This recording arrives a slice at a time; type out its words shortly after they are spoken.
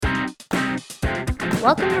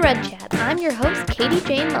Welcome to Red Chat. I'm your host, Caity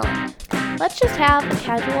Jane Mullen. Let's just have a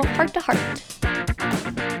casual heart-to-heart.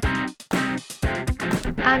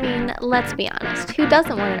 I mean, let's be honest. Who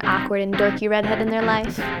doesn't want an awkward and dorky redhead in their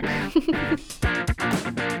life?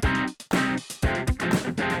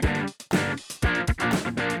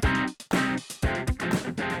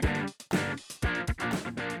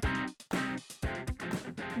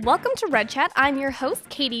 Welcome to Red Chat. I'm your host,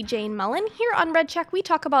 Caity Jane Mullen. Here on Red Chat, we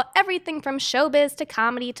talk about everything from showbiz to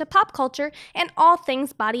comedy to pop culture and all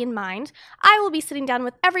things body and mind. I will be sitting down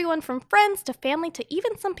with everyone from friends to family to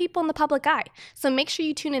even some people in the public eye. So make sure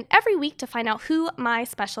you tune in every week to find out who my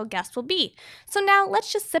special guest will be. So now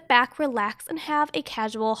let's just sit back, relax, and have a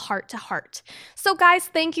casual heart-to-heart. So guys,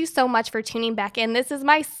 thank you so much for tuning back in. This is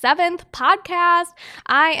my 7th podcast.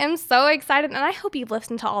 I am so excited, and I hope you've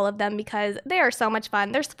listened to all of them because they are so much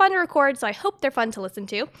fun. They're fun to record, so I hope they're fun to listen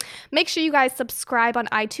to. Make sure you guys subscribe on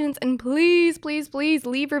iTunes, and please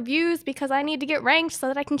leave reviews because I need to get ranked so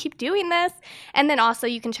that I can keep doing this. And then also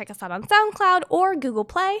you can check us out on SoundCloud or Google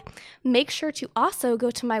Play. Make sure to also go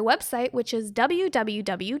to my website, which is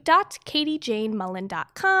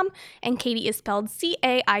www.caityjanemullen.com, and Caity is spelled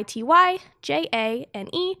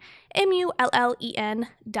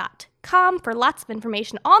CAITYJANEMULLEN.com for lots of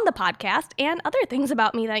information on the podcast and other things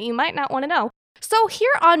about me that you might not want to know. So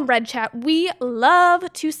here on Red Chat, we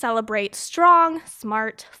love to celebrate strong,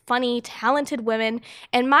 smart, funny, talented women,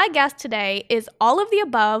 and my guest today is all of the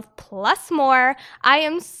above plus more. I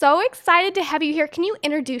am so excited to have you here. Can you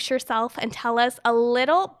introduce yourself and tell us a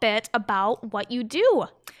little bit about what you do?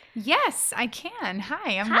 Yes, I can.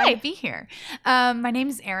 Hi, I'm glad to be here. My name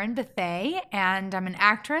is Erin Bethea, and I'm an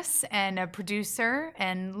actress and a producer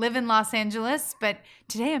and live in Los Angeles, but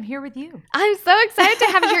today I'm here with you. I'm so excited to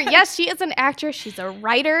have you here. Yes, she is an actress. She's a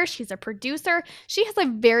writer. She's a producer. She has a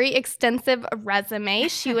very extensive resume.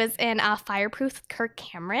 She was in Fireproof with Kirk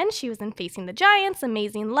Cameron. She was in Facing the Giants,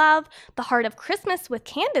 Amazing Love, The Heart of Christmas with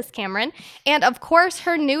Candace Cameron, and of course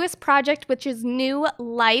her newest project, which is New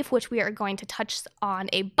Life, which we are going to touch on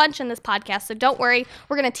a bunch in this podcast, so don't worry,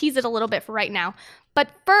 we're going to tease it a little bit for right now. But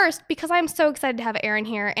first, because I'm so excited to have Erin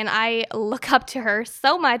here and I look up to her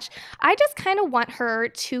so much, I just kind of want her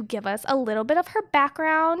to give us a little bit of her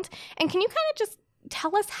background. And can you kind of just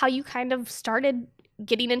tell us how you kind of started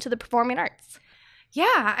getting into the performing arts?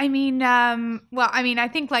 Yeah, I mean, I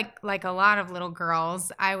think like a lot of little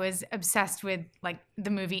girls, I was obsessed with like the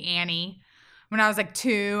movie Annie. When I was like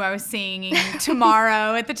 2, I was singing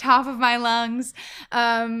Tomorrow at the top of my lungs.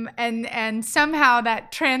 And somehow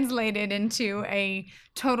that translated into a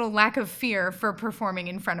total lack of fear for performing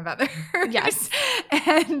in front of others. Yes.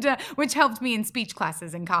 And which helped me in speech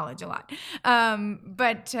classes in college a lot.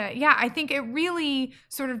 I think it really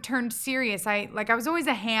sort of turned serious. I was always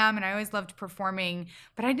a ham and I always loved performing,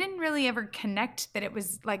 but I didn't really ever connect that it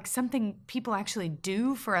was like something people actually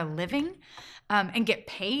do for a living. And get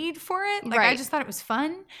paid for it. Like, right. I just thought it was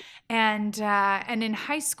fun. And in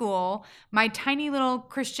high school, my tiny little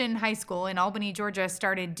Christian high school in Albany, Georgia,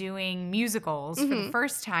 started doing musicals for the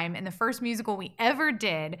first time. And the first musical we ever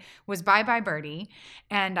did was Bye Bye Birdie.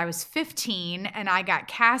 And I was 15, and I got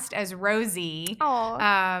cast as Rosie.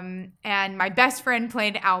 And my best friend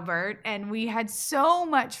played Albert. And we had so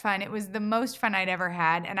much fun. It was the most fun I'd ever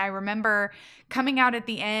had. And I remember coming out at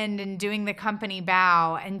the end and doing the company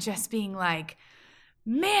bow and just being like,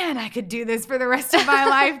 man, I could do this for the rest of my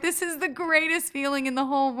life. This is the greatest feeling in the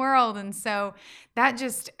whole world. And so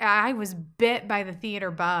I was bit by the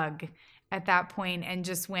theater bug at that point and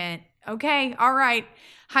just went, okay, all right,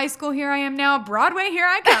 high school, here I am now. Broadway, here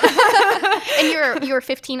I come. And you were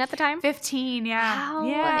 15 at the time? 15, yeah. Wow,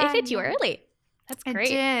 yeah. It hit you early. That's great.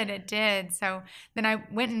 It did. So then I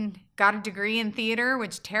went and got a degree in theater,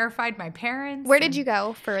 which terrified my parents. Where did you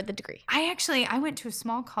go for the degree? I went to a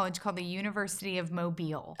small college called the University of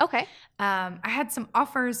Mobile. Okay. I had some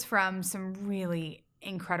offers from some really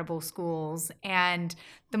incredible schools. And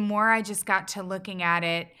the more I just got to looking at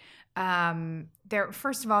it,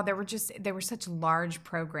 first of all, they were such large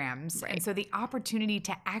programs. Right. And so the opportunity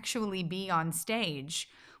to actually be on stage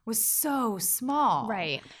was so small.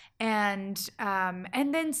 Right. And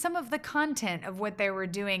then some of the content of what they were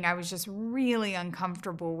doing, I was just really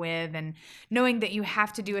uncomfortable with, and knowing that you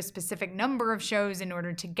have to do a specific number of shows in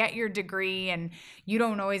order to get your degree, and you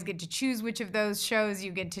don't always get to choose which of those shows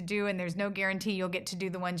you get to do, and there's no guarantee you'll get to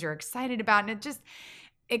do the ones you're excited about. And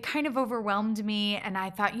it kind of overwhelmed me. And I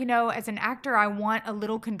thought, as an actor, I want a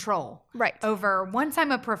little control. Right. Over once I'm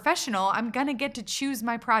a professional, I'm going to get to choose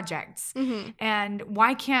my projects. Mm-hmm. And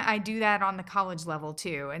why can't I do that on the college level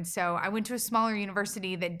too? And so I went to a smaller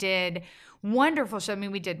university that did wonderful shows. I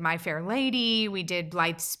mean, we did My Fair Lady, we did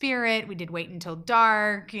Blithe Spirit, we did Wait Until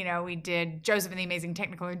Dark, we did Joseph and the Amazing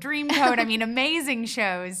Technicolor Dreamcoat. I mean, amazing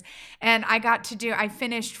shows. And I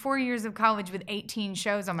finished 4 years of college with 18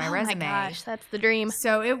 shows on my resume. Oh my gosh, that's the dream.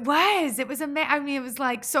 So it was amazing. I mean, it was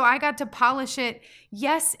like, so I got to polish it,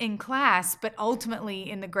 yes, in class, but ultimately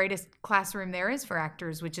in the greatest classroom there is for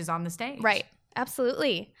actors, which is on the stage. Right.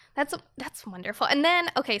 Absolutely. That's wonderful. And then,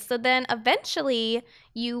 so then eventually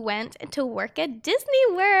you went to work at Disney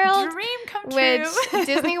World. Dream come true. Which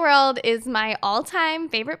Disney World is my all-time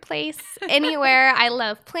favorite place anywhere. I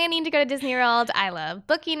love planning to go to Disney World. I love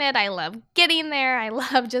booking it. I love getting there. I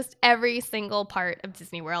love just every single part of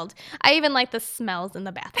Disney World. I even like the smells in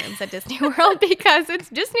the bathrooms at Disney World because it's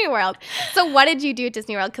Disney World. So what did you do at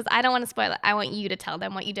Disney World? Because I don't want to spoil it. I want you to tell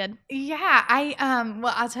them what you did. Yeah,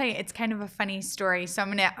 well, I'll tell you, it's kind of a funny story. So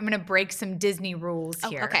I'm gonna break some Disney rules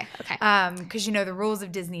here. Okay. Because the rules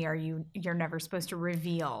of Disney are you're never supposed to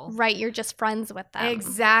reveal. Right, you're just friends with them.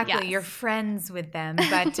 Exactly, Yes. You're friends with them.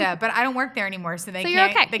 But I don't work there anymore, so they you're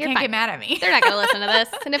can't okay. they You're can't fine. get mad at me. They're not gonna listen to this,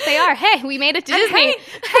 and if they are, hey, we made it to Disney.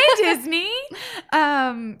 Hey Disney.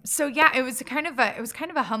 So yeah, it was kind of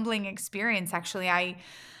a humbling experience actually.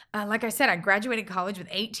 Like I said, I graduated college with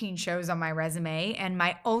 18 shows on my resume, and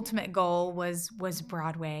my ultimate goal was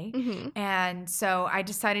Broadway. Mm-hmm. And so I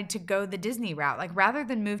decided to go the Disney route. Like rather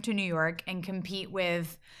than move to New York and compete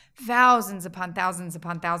with thousands upon thousands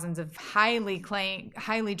upon thousands of highly trained,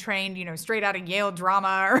 straight out of Yale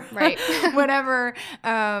drama or Right. whatever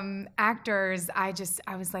actors, I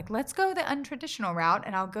was like, let's go the untraditional route,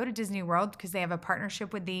 and I'll go to Disney World because they have a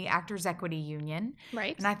partnership with the Actors Equity Union.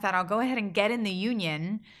 Right. And I thought I'll go ahead and get in the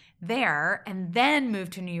union there and then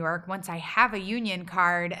move to New York once I have a union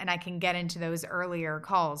card and I can get into those earlier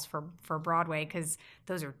calls for Broadway, because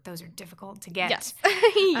those are difficult to get. Yes.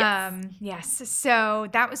 Yes. So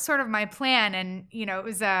that was sort of my plan, and it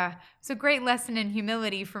was a great lesson in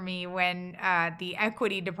humility for me when the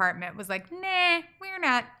equity department was like, "Nah, we're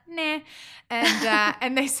not, nah,"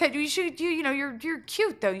 and they said you're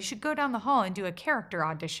cute though. You should go down the hall and do a character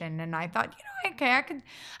audition. And I thought, okay, I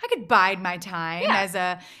could bide my time as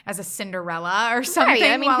a Cinderella or something.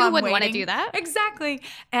 Right. I mean, while who I'm wouldn't want to waiting. do that? Exactly.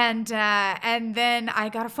 And then I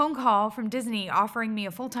got a phone call from Disney offering me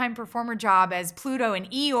a full-time performer job as Pluto and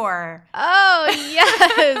Eeyore. Oh,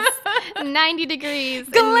 yes. 90 degrees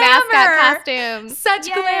Glamour. in mascot costumes. Such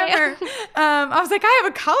Yay. glamour. I was like, I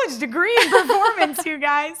have a college degree in performance, you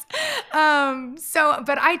guys.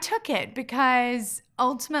 But I took it because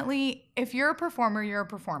ultimately, if you're a performer, you're a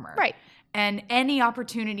performer. Right. And any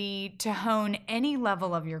opportunity to hone any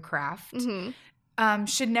level of your craft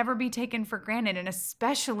should never be taken for granted, and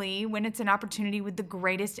especially when it's an opportunity with the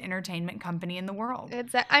greatest entertainment company in the world.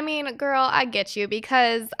 I mean, girl, I get you,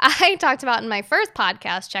 because I talked about in my first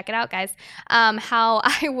podcast, check it out, guys, how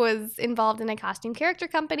I was involved in a costume character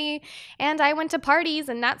company, and I went to parties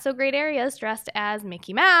in not so great areas dressed as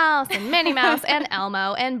Mickey Mouse and Minnie Mouse and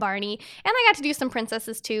Elmo and Barney, and I got to do some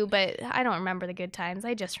princesses too, but I don't remember the good times.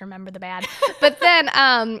 I just remember the bad. But then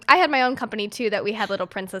I had my own company too that we had little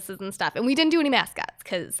princesses and stuff, and we didn't do any mascots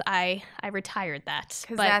because I retired that.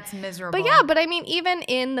 Because that's miserable. But yeah, I mean, even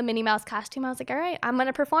in the Minnie Mouse costume, I was like, all right, I'm going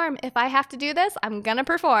to perform. If I have to do this, I'm going to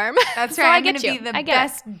perform. That's So right. I I'm going get to you. be the I get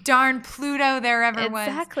best darn Pluto there ever was.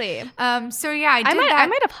 Exactly. So yeah, I did that. I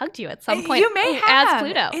might have hugged you at some point. You may have. As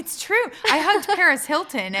Pluto. It's true. I hugged Paris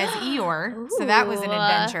Hilton as Eeyore, so that was an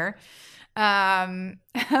adventure.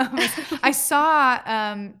 I saw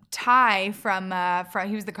Ty from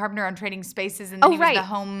he was the carpenter on Trading Spaces, and then he was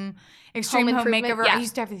the Extreme Home Makeover. Yeah. I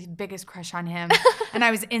used to have the biggest crush on him, and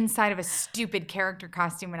I was inside of a stupid character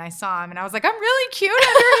costume when I saw him, and I was like, I'm really cute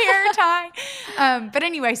under here, Ty. But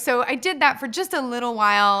anyway, so I did that for just a little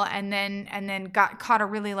while, and then caught a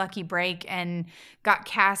really lucky break and got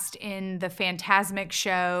cast in the Phantasmic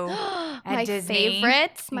show at Disney.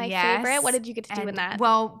 My favorite. What did you get to do in that?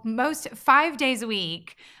 Well, 5 days a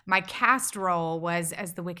week, my cast role was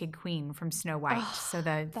as the Wicked Queen from Snow White, so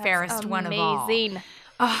the fairest one of all. Amazing.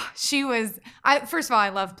 Oh, she was. First of all, I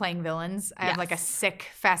love playing villains. I have like a sick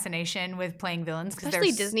fascination with playing villains,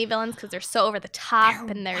 especially Disney villains, because they're so over the top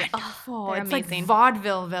and they're wonderful. They're it's amazing. Like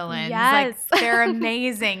vaudeville villains. Yes, like, they're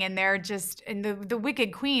amazing, and they're just. And the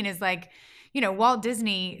Wicked Queen is like, Walt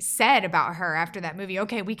Disney said about her after that movie,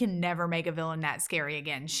 okay, we can never make a villain that scary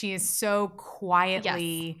again. She is so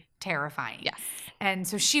quietly terrifying. Yes. And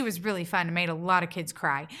so she was really fun and made a lot of kids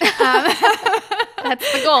cry.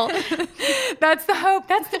 That's the goal. That's the hope.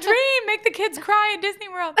 That's the dream. Make the kids cry at Disney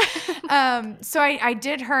World. So I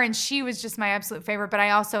did her, and she was just my absolute favorite. But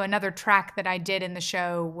I also, another track that I did in the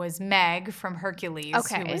show was Meg from Hercules,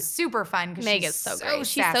 who was super fun. Meg is so great.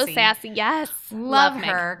 She's so sassy. Yes. Love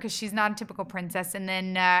her because she's not a typical princess. And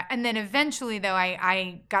then eventually, though,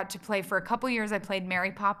 I got to play for a couple years. I played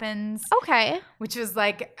Mary Poppins. Okay. Which was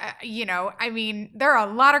like, I mean, there are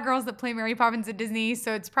a lot of girls that play Mary Poppins at Disney,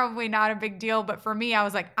 so it's probably not a big deal. But for me, I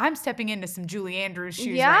was like, I'm stepping into some Julie Andrews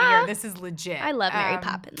shoes right here. This is legit. I love Mary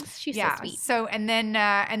Poppins. She's so sweet. So and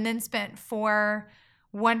then spent 4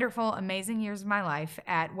 wonderful, amazing years of my life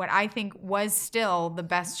at what I think was still the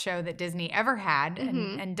best show that Disney ever had,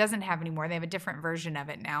 and doesn't have anymore. They have a different version of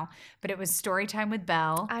it now, but it was Storytime with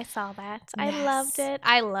Belle. I saw that. Yes. I loved it.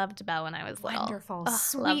 I loved Belle when I was little. Wonderful,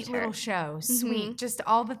 sweet little show. Sweet, just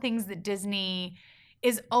all the things that Disney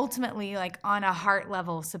is ultimately like on a heart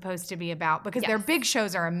level supposed to be about, because their big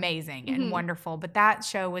shows are amazing and wonderful, but that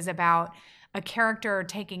show was about a character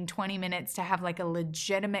taking 20 minutes to have like a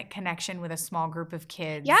legitimate connection with a small group of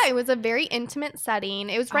kids. Yeah, it was a very intimate setting.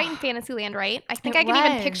 It was right in Fantasyland, right? I think I can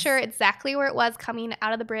even picture exactly where it was coming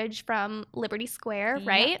out of the bridge from Liberty Square,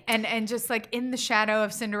 right? And just like in the shadow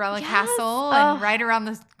of Cinderella Castle and right around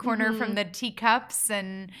the corner from the teacups,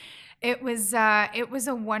 and it was a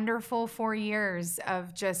wonderful 4 years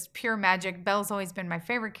of just pure magic. Belle's always been my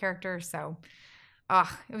favorite character, so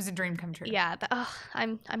it was a dream come true. Yeah,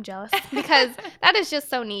 I'm jealous because that is just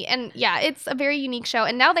so neat. And yeah, it's a very unique show.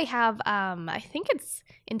 And now they have, I think it's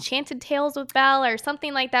Enchanted Tales with Belle or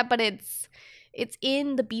something like that, but it's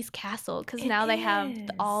in the Beast Castle, because now they have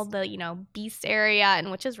all the, Beast area, and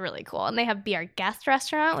which is really cool. And they have Be Our Guest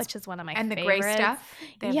restaurant, which is one of my favorites. And the gray stuff.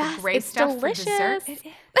 They have the gray stuff delicious. For dessert.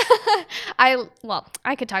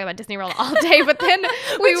 I could talk about Disney World all day, but then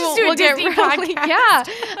we'll get Disney really, podcast.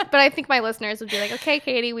 But I think my listeners would be like, okay,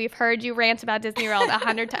 Katie, we've heard you rant about Disney World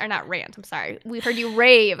 100 times, or not rant, I'm sorry. We've heard you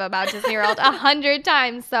rave about Disney World 100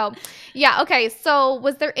 times. So yeah, okay. So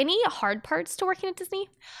was there any hard parts to working at Disney?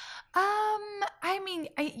 I mean,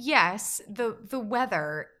 yes, the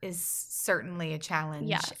weather is certainly a challenge.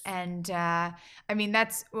 Yes. And, I mean,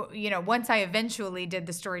 that's, once I eventually did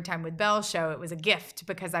the Storytime with Belle show, it was a gift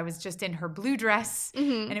because I was just in her blue dress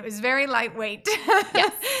and it was very lightweight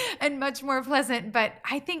and much more pleasant. But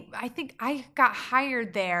I think I got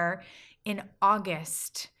hired there in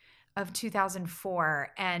August of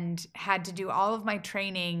 2004 and had to do all of my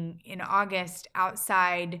training in August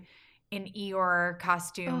outside in Eeyore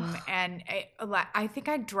costume, and I think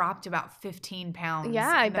I dropped about 15 pounds in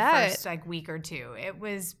the first week or two.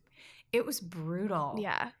 It was brutal.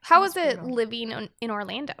 Yeah. How was it living in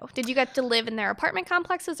Orlando? Did you get to live in their apartment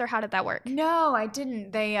complexes, or how did that work? No, I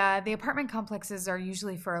didn't. They the apartment complexes are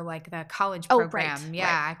usually for like the college program.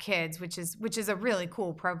 Kids, which is a really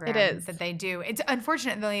cool program that they do. It's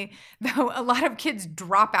unfortunately though a lot of kids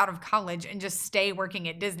drop out of college and just stay working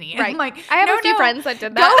at Disney. And I'm like, I have a few friends that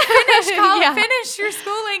did that. Go finish college, finish your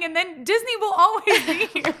schooling, and then Disney will always be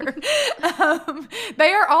here.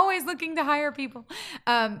 They are always looking to hire people.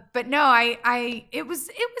 But no, it was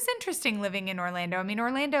interesting living in Orlando. I mean,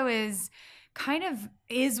 Orlando is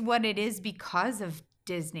what it is because of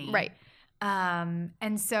Disney. Right.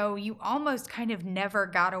 And so you almost kind of never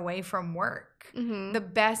got away from work. The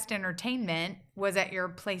best entertainment was at your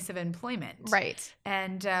place of employment. Right.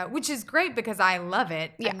 And which is great because I love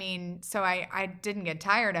it. Yeah. I mean, so I didn't get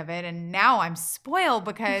tired of it. And now I'm spoiled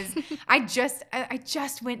because I just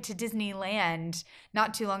went to Disneyland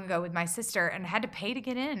not too long ago with my sister and had to pay to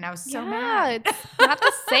get in. I was so mad. It's not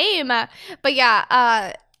the same. But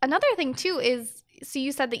yeah, another thing too is, so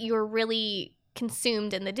you said that you were really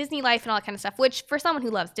consumed in the Disney life and all that kind of stuff, which for someone who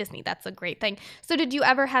loves Disney, that's a great thing. So did you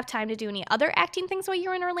ever have time to do any other acting things while you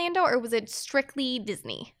were in Orlando, or was it strictly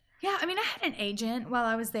Disney? Yeah, I mean, I had an agent while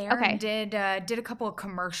I was there and did a couple of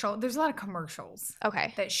commercials. There's a lot of commercials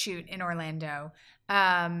that shoot in Orlando.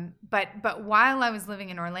 But while I was living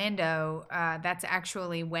in Orlando, that's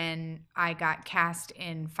actually when I got cast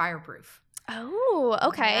in Fireproof. Oh,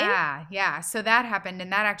 okay. Yeah. So that happened,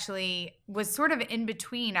 and that actually was sort of in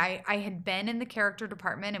between. I had been in the character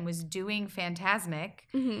department and was doing Phantasmic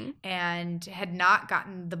and had not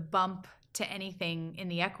gotten the bump to anything in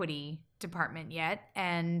the equity department yet.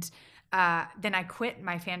 And then I quit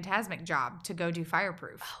my Phantasmic job to go do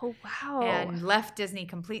Fireproof. Oh, wow. And left Disney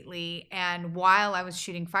completely. And while I was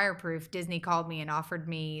shooting Fireproof, Disney called me and offered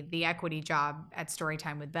me the equity job at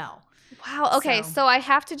Storytime with Belle. Wow. Okay. So I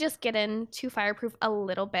have to just get into Fireproof a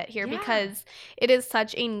little bit here because it is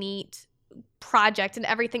such a neat project and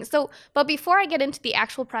everything. So, but before I get into the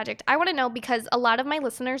actual project, I want to know, because a lot of my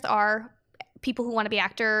listeners are people who want to be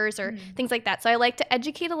actors or things like that. So I like to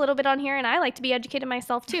educate a little bit on here, and I like to be educated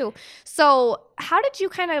myself too. So how did you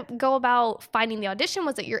kind of go about finding the audition?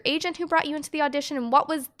 Was it your agent who brought you into the audition, and what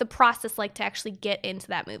was the process like to actually get into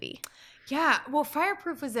that movie? Yeah, well,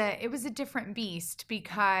 Fireproof was a different beast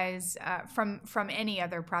because from any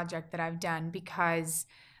other project that I've done, because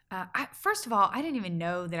first of all, I didn't even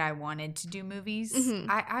know that I wanted to do movies.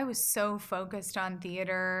 I was so focused on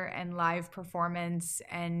theater and live performance,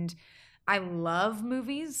 and I love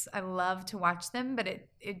movies. I love to watch them, but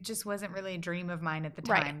it just wasn't really a dream of mine at the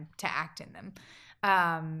time to act in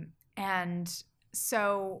them. And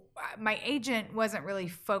so my agent wasn't really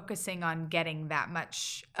focusing on getting that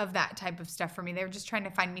much of that type of stuff for me. They were just trying to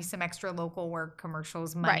find me some extra local work,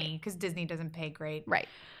 commercials, money, because Disney doesn't pay great. Right.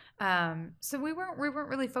 So we weren't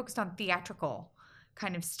really focused on theatrical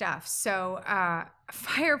kind of stuff. So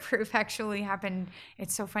Fireproof actually happened.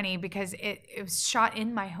 It's so funny because it was shot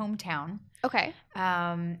in my hometown. Okay.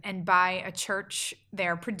 And by a church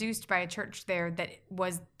there, produced by a church there that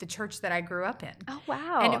was the church that I grew up in. Oh,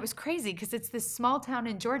 wow. And it was crazy because it's this small town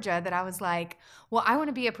in Georgia that I was like, well, I want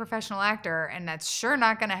to be a professional actor, and that's sure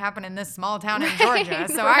not going to happen in this small town in Georgia.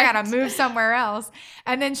 So I got to move somewhere else.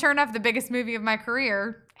 And then sure enough, the biggest movie of my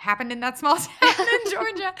career happened in that small town in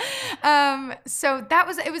Georgia. So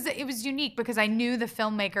it was unique because I knew the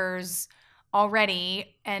filmmakers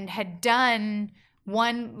already and had done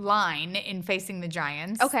one line in Facing the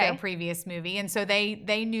Giants, their previous movie. And so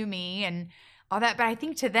they knew me and all that. But I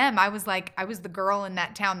think to them, I was the girl in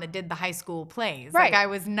that town that did the high school plays. Right. Like I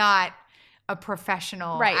was not a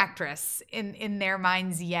professional actress in their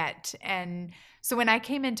minds yet. And so when I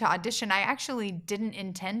came into audition, I actually didn't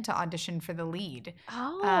intend to audition for the lead.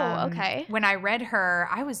 Oh, okay. When I read her,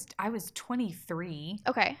 I was 23.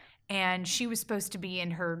 Okay. And she was supposed to be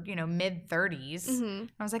in her, mid 30s. Mm-hmm.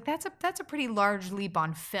 I was like, that's a pretty large leap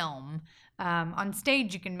on film. On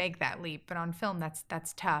stage, you can make that leap, but on film,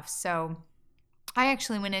 that's tough. So I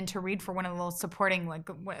actually went in to read for one of the little supporting, like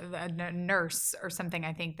a nurse or something,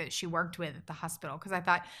 I think, that she worked with at the hospital. Because I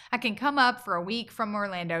thought, I can come up for a week from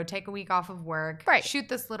Orlando, take a week off of work, shoot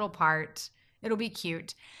this little part. It'll be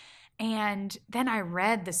cute. And then I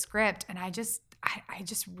read the script, and I just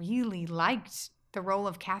really liked the role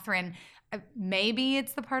of Catherine. Maybe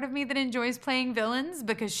it's the part of me that enjoys playing villains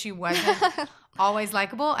because she wasn't always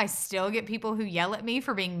likable. I still get people who yell at me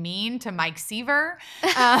for being mean to Mike Seaver.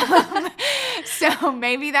 So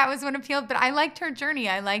maybe that was what appealed. But I liked her journey.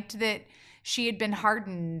 I liked that she had been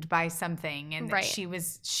hardened by something, and that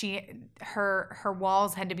her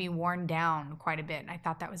walls had to be worn down quite a bit. And I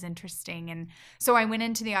thought that was interesting. And so I went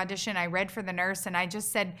into the audition. I read for the nurse, and I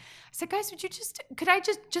said, guys, could I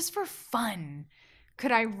just for fun,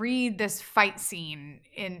 could I read this fight scene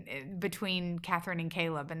in between Catherine and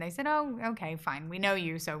Caleb? And they said, oh, okay, fine. We know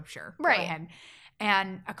you, so sure. Go ahead.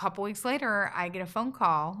 And a couple weeks later, I get a phone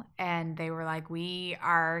call, and they were like, we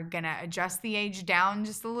are going to adjust the age down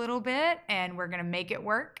just a little bit, and we're going to make it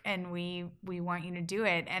work, and we want you to do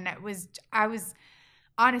it. And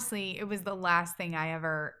honestly, it was the last thing I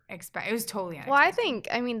ever expected. It was totally unexpected. Well, I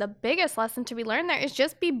think the biggest lesson to be learned there is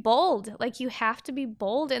just be bold. Like, you have to be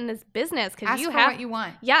bold in this business. Ask for what you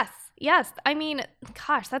want. Yes.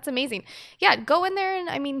 Gosh, that's amazing. Yeah, go in there,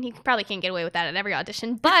 and you probably can't get away with that at every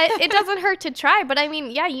audition, but it doesn't hurt to try. But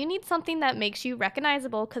you need something that makes you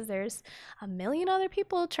recognizable because there's a million other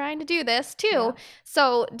people trying to do this too. Yeah.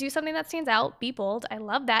 So do something that stands out, be bold. I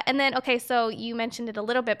love that. And then, okay, so you mentioned it a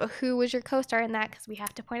little bit, but who was your co-star in that? Because we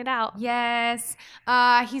have to point it out. Yes.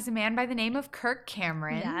 He's a man by the name of Kirk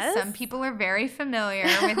Cameron. Yes. Some people are very familiar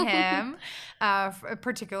with him,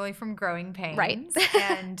 particularly from Growing Pains. Right.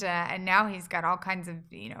 And now he's got all kinds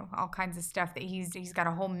of stuff that he's got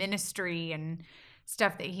a whole ministry and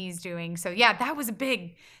stuff that he's doing. So yeah, that was a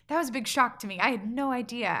big shock to me. I had no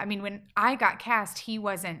idea. When I got cast,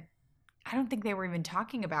 I don't think they were even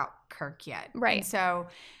talking about Kirk yet. Right. And so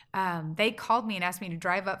they called me and asked me to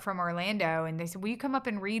drive up from Orlando, and they said, will you come up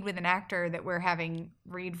and read with an actor that we're having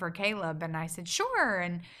read for Caleb? And I said, sure.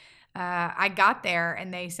 And I got there,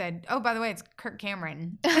 and they said, oh, by the way, it's Kirk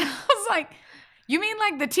Cameron. I was like, you mean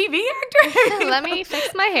like the TV actor? Let me fix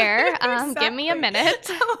my hair. Exactly. Give me a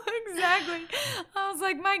minute. Exactly. I was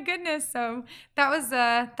like, my goodness. So that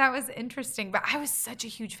was interesting. But I was such a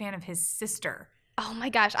huge fan of his sister. Oh my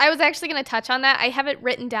gosh. I was actually going to touch on that. I have it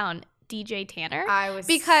written down. DJ Tanner. I was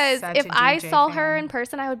because such if a I DJ saw fan. her in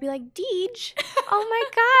person, I would be like, Deej, oh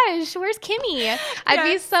my gosh, where's Kimmy?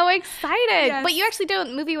 I'd be so excited. Yes. But you actually did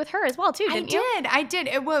a movie with her as well too, didn't you? I did.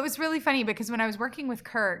 It was really funny because when I was working with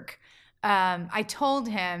Kirk, I told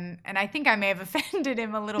him, and I think I may have offended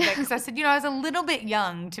him a little bit because I said, I was a little bit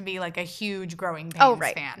young to be like a huge Growing Pains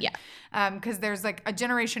fan. Yeah. Because there's like a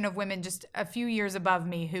generation of women just a few years above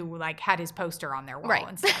me who like had his poster on their wall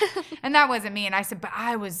and stuff. And that wasn't me. And I said, but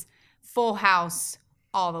I was Full House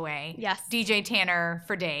all the way. Yes. DJ Tanner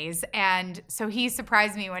for days. And so he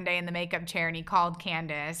surprised me one day in the makeup chair and he called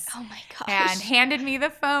Candace. Oh my gosh. And handed me the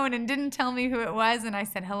phone and didn't tell me who it was. And I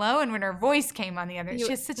said, hello. And when her voice came on the other, she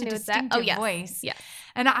has such a distinctive voice. Yes.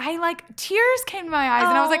 And I like tears came to my eyes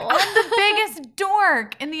and I was like, I'm the biggest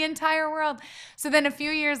dork in the entire world. So then a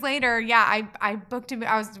few years later, I booked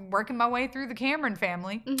I was working my way through the Cameron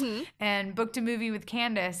family and booked a movie with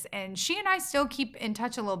Candace. And she and I still keep in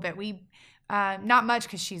touch a little bit. We not much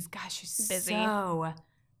because she's busy. So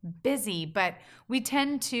busy, but we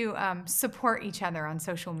tend to support each other on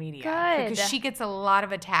social media. Good. Because she gets a lot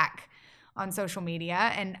of attack on social media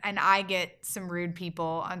and I get some rude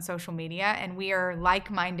people on social media, and we are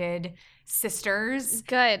like-minded sisters.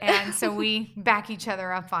 Good. And so we back each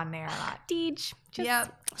other up on there a lot. Deej.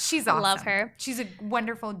 She's awesome. Love her. She's a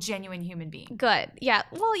wonderful, genuine human being. Good. Yeah.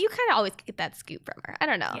 Well, you kind of always get that scoop from her. I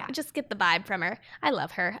don't know. Yeah. Just get the vibe from her. I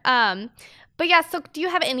love her. But yeah, so do you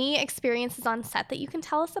have any experiences on set that you can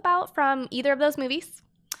tell us about from either of those movies?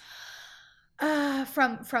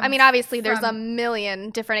 I mean, obviously there's a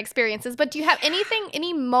million different experiences, but do you have anything,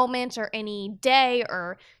 any moment or any day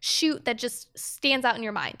or shoot that just stands out in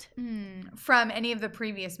your mind? From any of the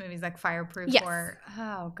previous movies like Fireproof? Yes. Or,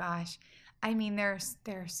 oh gosh. I mean, there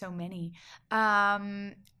are so many.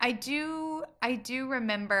 I do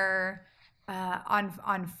remember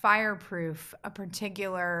on Fireproof a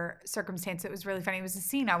particular circumstance that was really funny. It was a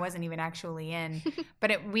scene I wasn't even actually in,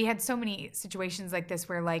 but we had so many situations like this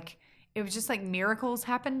where like it was just like miracles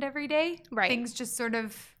happened every day. Right. Things just sort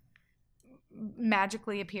of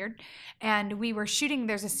magically appeared. And we were shooting,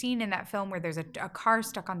 there's a scene in that film where there's a car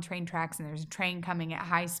stuck on train tracks and there's a train coming at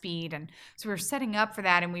high speed. And so we were setting up for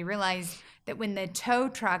that, and we realized that when the tow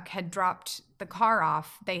truck had dropped the car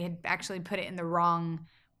off, they had actually put it in the wrong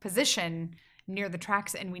position near the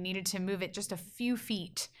tracks, and we needed to move it just a few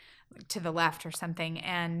feet to the left or something.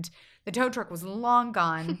 And the tow truck was long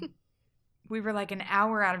gone. We were like an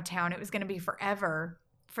hour out of town. It was going to be forever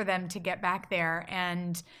for them to get back there.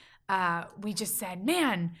 And we just said,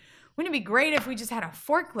 man, wouldn't it be great if we just had a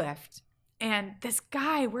forklift? And this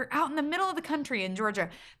guy, we're out in the middle of the country in Georgia.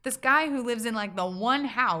 This guy who lives in like the one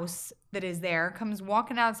house that is there comes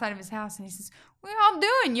walking outside of his house and he says, what y'all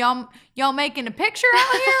doing? Y'all making a picture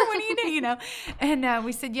out here? What do you do? And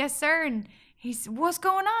we said, yes, sir. And he said, what's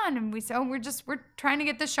going on? And we said, oh, we're trying to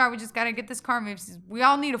get this shot. We just got to get this car moved. He says, we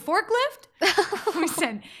all need a forklift? We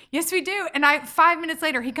said, yes, we do. And 5 minutes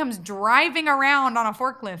later, he comes driving around on a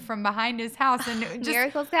forklift from behind his house. And just,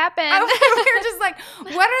 miracles happen. We were just like,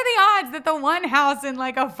 what are the odds that the one house in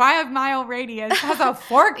like a 5-mile radius has a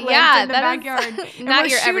forklift in the backyard? And not we're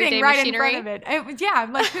your shooting everyday right machinery. in front of it. Yeah,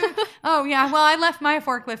 like, oh yeah, well, I left my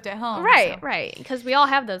forklift at home. Right, so. right. Because we all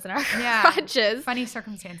have those in our garages. Funny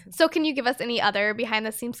circumstances. So can you give us any other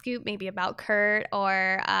behind-the-scenes scoop, maybe about Kurt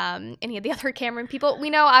or any of the other Cameron people? We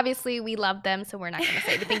know, obviously, we love them, so we're not going to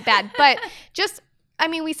say anything bad. But just, I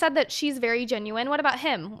mean, we said that she's very genuine. What about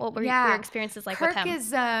him? What were your experiences like Kirk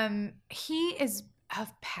with him? He is a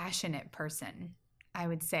passionate person, I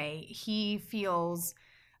would say. He feels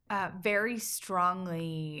very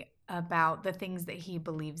strongly about the things that he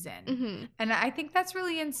believes in. Mm-hmm. And I think that's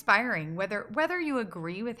really inspiring, whether you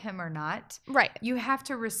agree with him or not. Right. You have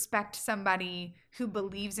to respect somebody who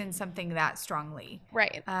believes in something that strongly.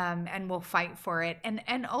 Right. And will fight for it.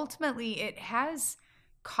 And ultimately it has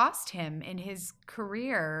cost him in his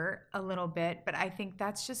career a little bit, but I think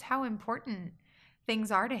that's just how important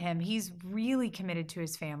things are to him. He's really committed to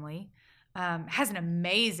his family. Has an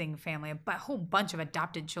amazing family, a whole bunch of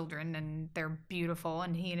adopted children, and they're beautiful.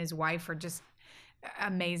 And he and his wife are just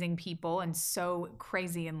amazing people and so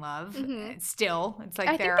crazy in love. Mm-hmm. Still, it's like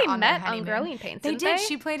I they're think they on met their honeymoon. on Growing Pains. They did.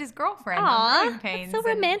 She played his girlfriend on Growing Pains. That's so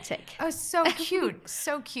romantic. Oh, so cute,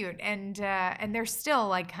 so cute. And they're still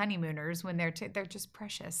like honeymooners when they're just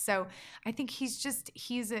precious. So I think he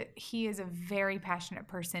is a very passionate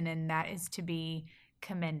person, and that is to be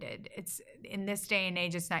commended. It's in this day and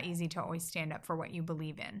age, it's not easy to always stand up for what you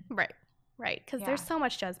believe in. Right, because there's so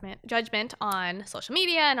much judgment on social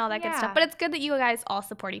media and all that good stuff. But it's good that you guys all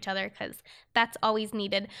support each other, because that's always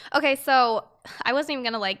needed. Okay, so I wasn't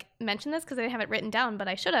even gonna mention this because I didn't have it written down, but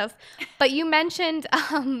I should have. But you mentioned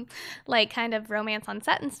kind of romance on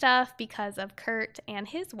set and stuff because of Kurt and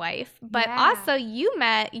his wife. But also you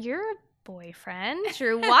met your boyfriend,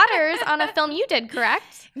 Drew Waters, on a film you did,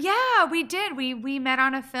 correct? Yeah, we did. We met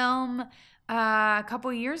on a film A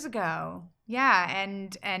couple years ago. Yeah,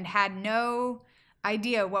 and had no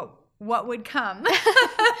idea what would come.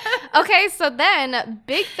 Okay, so then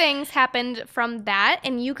big things happened from that,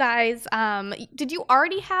 and you guys, did you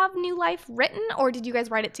already have New Life written, or did you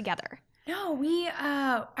guys write it together? No, we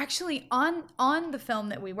actually on the film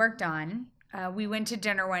that we worked on, we went to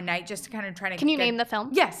dinner one night just to kind of try to. Can you name the film?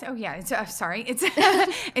 Yes. Oh, yeah. It's sorry. It's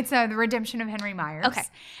it's The Redemption of Henry Myers. Okay.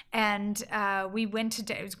 And we went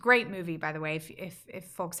to. It was a great movie, by the way. If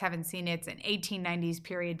folks haven't seen it, it's an 1890s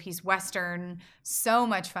period piece western. So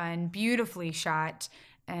much fun, beautifully shot,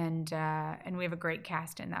 and we have a great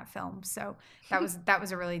cast in that film. So that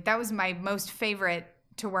was my most favorite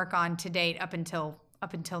to work on to date up until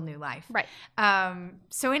New Life. Right.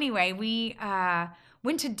 So anyway, we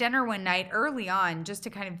went to dinner one night early on just to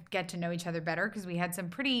kind of get to know each other better because we had some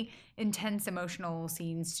pretty intense emotional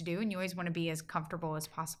scenes to do, and you always want to be as comfortable as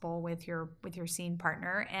possible with your scene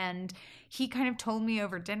partner. And he kind of told me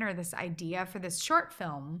over dinner this idea for this short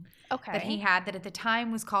film that he had that at the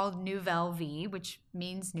time was called Nouvelle Vie, which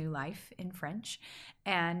means new life in French.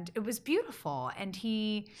 And it was beautiful. And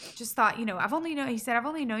he just thought, he said, I've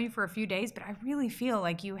only known you for a few days, but I really feel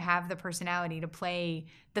like you have the personality to play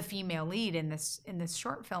the female lead in this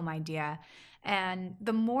short film idea. And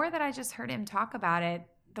the more that I just heard him talk about it,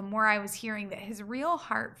 the more I was hearing that his real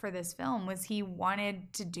heart for this film was he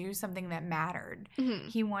wanted to do something that mattered. Mm-hmm.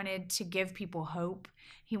 He wanted to give people hope.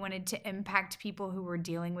 He wanted to impact people who were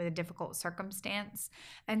dealing with a difficult circumstance.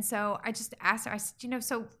 And so I just asked him, I said,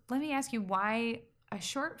 so let me ask you, why a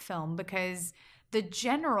short film? Because the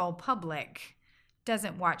general public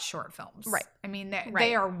doesn't watch short films. Right. I mean,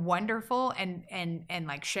 they are wonderful, and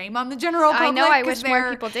like shame on the general public. I know, I wish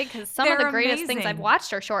more people did, because some of the greatest things I've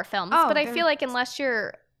watched are short films. Oh, but I feel like unless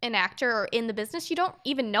you're an actor or in the business, you don't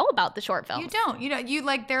even know about the short films. You don't. You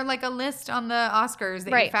like, they're like a list on the Oscars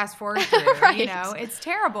that right. you fast forward through. Right. It's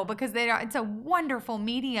terrible because it's a wonderful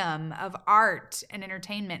medium of art and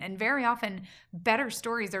entertainment, and very often better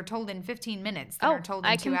stories are told in 15 minutes than are told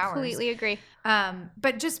in 2 hours. I completely agree.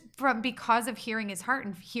 But just because of hearing his heart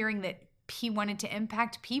and hearing that he wanted to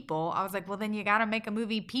impact people, I was like, well, then you got to make a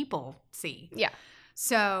movie people see. Yeah.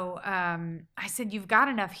 So I said, you've got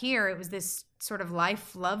enough here. It was this sort of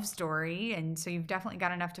life love story, and so you've definitely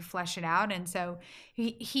got enough to flesh it out. And so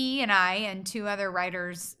he and I and 2 other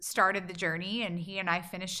writers started the journey, and he and I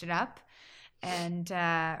finished it up and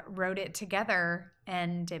wrote it together,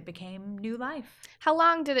 and it became New Life. How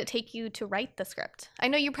long did it take you to write the script? I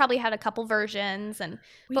know you probably had a couple versions,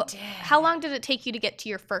 we did. How long did it take you to get to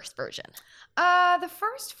your first version? The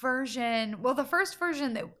first version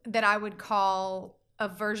that I would call a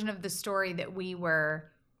version of the story that we were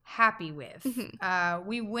happy with. Mm-hmm.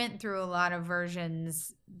 We went through a lot of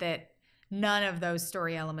versions that none of those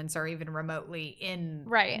story elements are even remotely in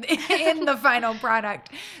the final product.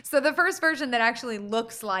 So the first version that actually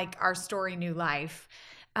looks like our story New Life,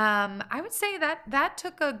 I would say that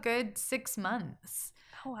took a good 6 months.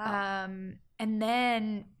 Oh, wow. And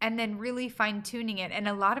then really fine-tuning it. And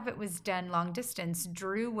a lot of it was done long distance.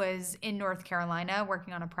 Drew was in North Carolina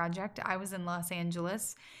working on a project. I was in Los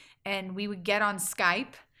Angeles. And we would get on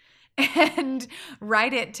Skype and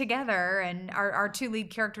write it together. And our 2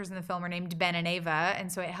 lead characters in the film are named Ben and Ava.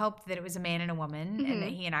 And so it helped that it was a man and a woman, mm-hmm. and that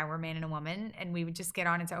he and I were a man and a woman. And we would just get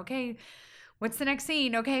on and say, okay, what's the next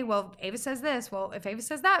scene? Okay, well, Ava says this. Well, if Ava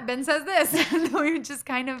says that, Ben says this. And we would just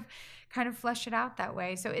kind of flesh it out that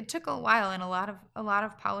way. So it took a while and a lot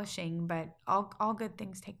of polishing, but all good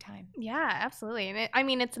things take time. Yeah, absolutely.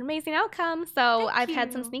 And it's an amazing outcome. So I've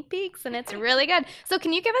had some sneak peeks, and it's really good. So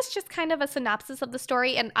can you give us just kind of a synopsis of the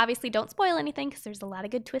story? And obviously don't spoil anything because there's a lot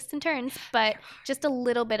of good twists and turns, but just a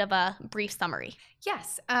little bit of a brief summary.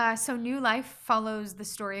 Yes. So New Life follows the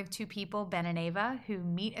story of 2 people, Ben and Ava, who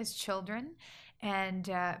meet as children and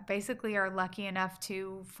basically are lucky enough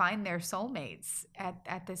to find their soulmates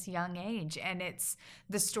at this young age. And it's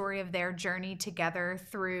the story of their journey together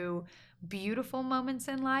through beautiful moments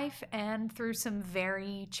in life and through some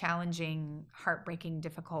very challenging, heartbreaking,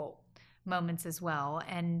 difficult moments as well.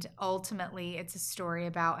 And ultimately, it's a story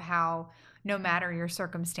about how no matter your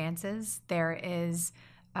circumstances, there is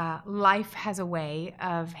life has a way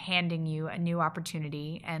of handing you a new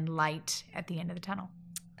opportunity and light at the end of the tunnel.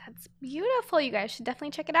 That's beautiful. You guys should definitely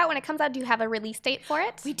check it out when it comes out. Do you have a release date for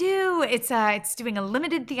it? We do. It's doing a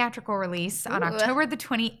limited theatrical release on October the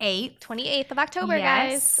 28th. 28th of October,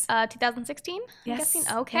 Yes. guys. 2016? Yes. I'm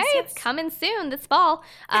guessing. Okay, Yes, yes. it's coming soon this fall.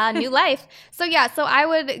 New life. So I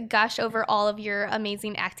would gush over all of your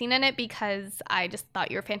amazing acting in it because I just thought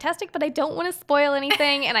you were fantastic, but I don't want to spoil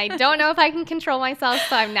anything and I don't know if I can control myself,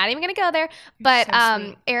 so I'm not even going to go there. But so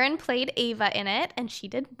sweet. Erin played Ava in it and she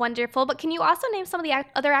did wonderful. But can you also name some of the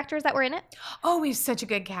other actors that were in it? Oh, we have such a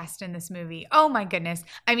good cast in this movie. Oh my goodness.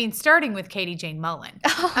 I mean, starting with Caity Jane Mullen.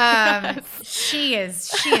 Yes. She is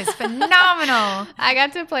phenomenal. I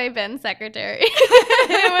got to play Ben's secretary.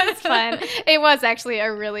 It was fun. It was actually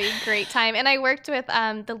a really great time. And I worked with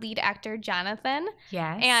the lead actor, Jonathan.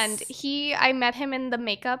 Yes. And I met him in the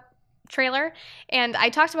makeup trailer. And I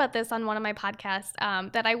talked about this on one of my podcasts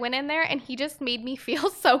that I went in there and he just made me feel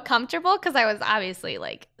so comfortable because I was obviously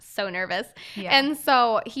like so nervous. Yeah. And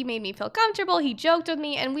so he made me feel comfortable. He joked with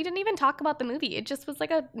me and we didn't even talk about the movie. It just was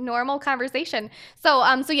like a normal conversation. So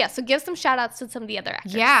give some shout outs to some of the other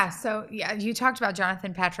actors. Yeah. So you talked about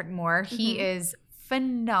Jonathan Patrick Moore. He is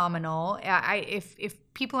phenomenal. If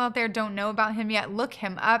people out there don't know about him yet, look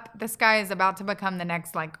him up. This guy is about to become the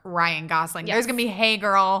next like Ryan Gosling. Yes. There's gonna be Hey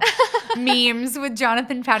Girl memes with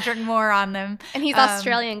Jonathan Patrick Moore on them. And he's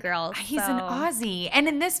Australian girl. He's an Aussie, and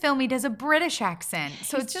in this film he does a British accent.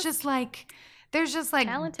 So He's it's just like there's just like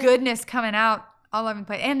talented. goodness coming out all over the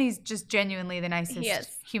place, and he's just genuinely the nicest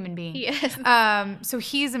human being. He is. So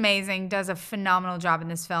he's amazing, does a phenomenal job in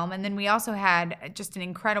this film. And then we also had just an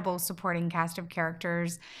incredible supporting cast of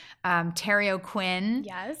characters. Terry O'Quinn,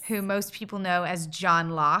 who most people know as John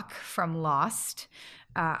Locke from Lost.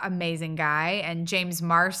 Amazing guy. And James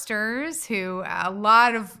Marsters, who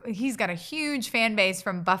he's got a huge fan base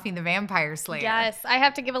from Buffy the Vampire Slayer. Yes, I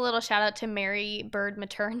have to give a little shout out to Mary Bird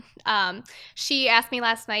Matern. She asked me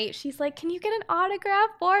last night, she's like, can you get an autograph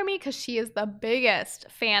for me? Because she is the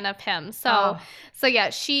biggest fan of him. So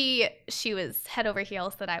she was head over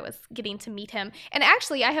heels that I was getting to meet him. And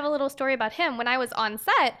actually, I have a little story about him. When I was on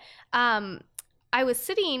set, I was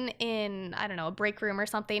sitting in, I don't know, a break room or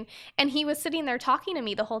something, and he was sitting there talking to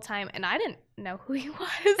me the whole time, and I didn't know who he was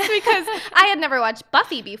because I had never watched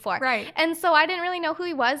Buffy before. Right. And so I didn't really know who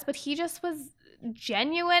he was, but he just was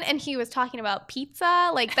genuine, and he was talking about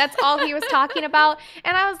pizza. Like, that's all he was talking about.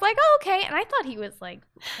 And I was like, oh, okay. And I thought he was, like,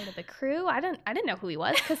 part of the crew. I didn't know who he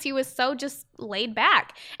was because he was so just laid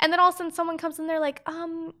back. And then all of a sudden someone comes in there like,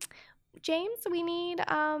 James, we need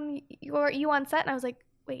you on set. And I was like,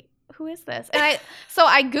 wait, who is this? And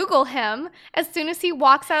I Google him as soon as he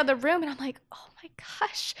walks out of the room, and I'm like, oh my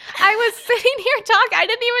gosh, I was sitting here talking. I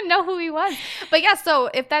didn't even know who he was. But yeah, so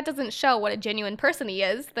if that doesn't show what a genuine person he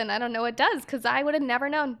is, then I don't know what does, because I would have never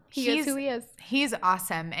known he is who he is. He's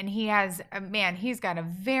awesome, and he has, he's got a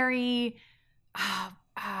very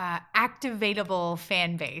activatable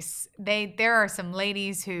fan base. There are some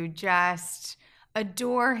ladies who just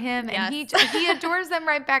adore him, and he adores them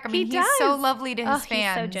right back. I mean, he's so lovely to his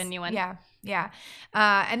fans. He's so genuine. Yeah.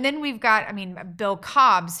 And then we've got, Bill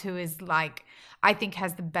Cobbs, who is like, I think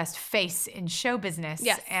has the best face in show business.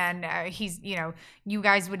 Yes. And he's, you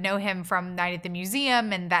guys would know him from Night at the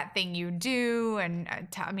Museum and That Thing You Do, and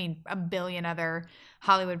a billion other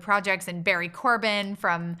Hollywood projects, and Barry Corbin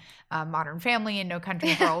from Modern Family and No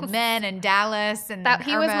Country for Old Men and Dallas. And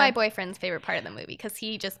he was my boyfriend's favorite part of the movie because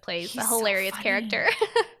he just plays a hilarious character.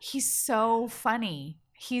 He's so funny.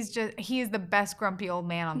 He is the best grumpy old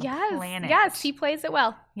man on the planet. Yes, he plays it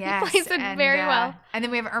well. Yes, he plays it very well. And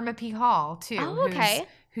then we have Irma P. Hall too. Oh, okay.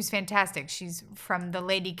 Who's fantastic. She's from The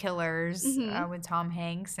Lady Killers with Tom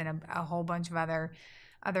Hanks and a whole bunch of other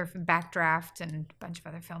Backdraft and a bunch of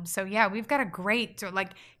other films. So yeah, we've got a great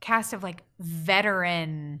cast of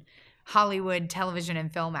veteran Hollywood television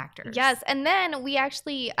and film actors. Yes, and then we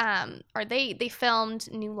actually they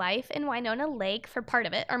filmed New Life in Winona Lake for part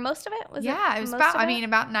of it, or most of it. It was about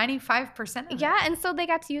 95% of it. Yeah, and so they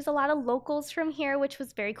got to use a lot of locals from here, which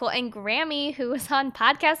was very cool. And Grammy, who was on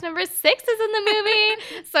podcast number 6, is in the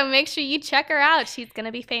movie. So make sure you check her out. She's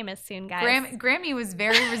gonna be famous soon, guys. Grammy was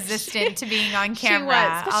very resistant to being on camera. She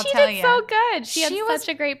was, but she did so good. She had such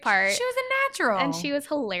a great part. She was a natural, and she was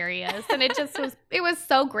hilarious. And it was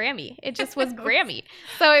so Grammy. It just was Grammy.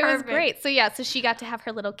 So it was great. So she got to have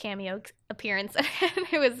her little cameo appearance, and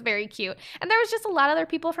it was very cute. And there was just a lot of other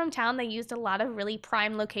people from town. They used a lot of really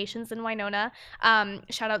prime locations in Winona.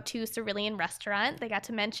 Shout out to Cerulean Restaurant. They got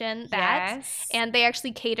to mention that. Yes. And they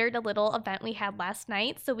actually catered a little event we had last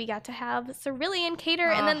night. So we got to have Cerulean cater,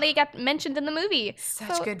 and then they got mentioned in the movie.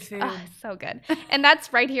 Such good food. So good. And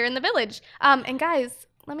that's right here in the village. And guys,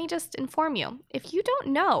 let me just inform you. If you don't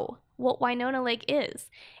know what Winona Lake is.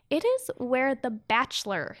 It is where The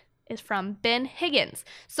Bachelor is from, Ben Higgins.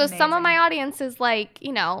 So some of my audience is like,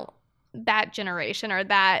 that generation or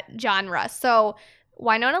that genre. So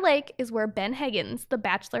Winona Lake is where Ben Higgins, the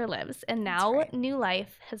Bachelor, lives. And now New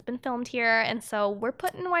Life has been filmed here. And so we're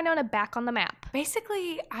putting Winona back on the map.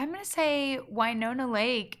 Basically, I'm going to say Winona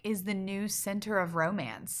Lake is the new center of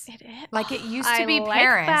romance. It is. Like it used to be like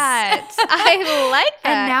Paris. That. I like that.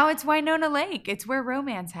 And now it's Winona Lake. It's where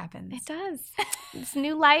romance happens. It does. It's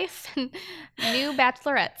new life and new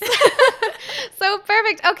bachelorettes. So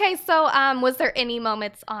perfect. Okay, so was there any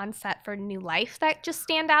moments on set for New Life that just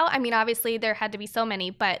stand out? I mean, obviously there had to be so many,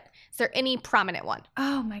 but is there any prominent one?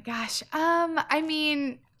 Oh my gosh. I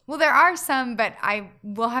mean, well, there are some, but I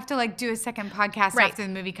will have to do a second podcast after the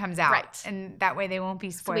movie comes out. Right. And that way they won't be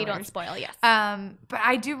spoilers. So we don't spoil, yes. But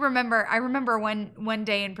I remember one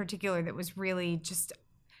day in particular that was really just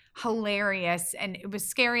hilarious, and it was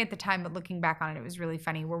scary at the time, but looking back on it, it was really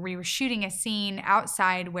funny, where we were shooting a scene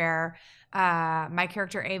outside where my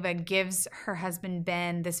character Ava gives her husband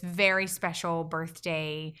Ben this very special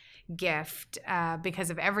birthday gift because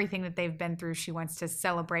of everything that they've been through. She wants to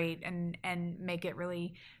celebrate and make it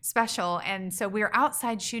really special. And so we were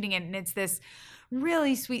outside shooting it, and it's this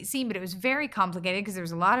really sweet scene, but it was very complicated because there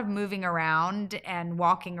was a lot of moving around and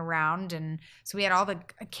walking around. And so we had all the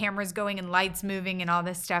cameras going and lights moving and all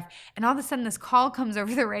this stuff. And all of a sudden this call comes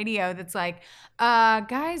over the radio that's like,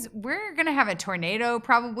 guys, we're going to have a tornado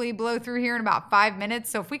probably blow through here in about 5 minutes.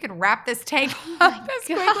 So if we could wrap this take up as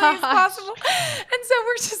quickly as possible. And so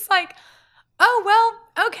we're just like, oh, well,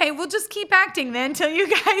 okay, we'll just keep acting then until you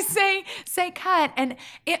guys say cut. And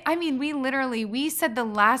we said the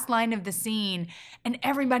last line of the scene and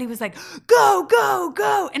everybody was like, go, go,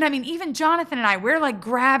 go. And I mean, even Jonathan and I, we're like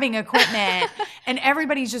grabbing equipment and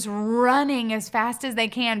everybody's just running as fast as they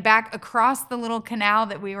can back across the little canal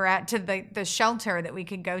that we were at to the shelter that we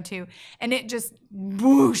could go to. And it just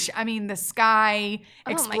whoosh. I mean, the sky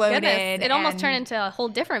exploded. Oh my goodness. It almost turned into a whole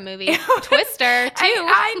different movie. Twister, too.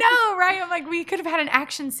 I know, right? I'm like, we could have had an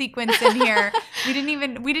action sequence in here. We didn't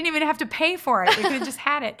even have to pay for it. We could have just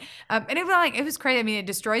had it. And it was crazy. I mean, it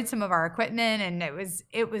destroyed some of our equipment and it was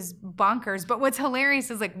bonkers. But what's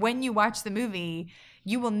hilarious is when you watch the movie,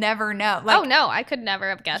 you will never know. Oh no, I could never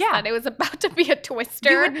have guessed that it was about to be a twister.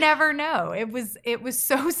 You would never know. It was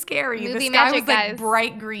so scary. Movie the sky magic, was guys.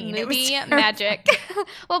 Bright green. Movie magic.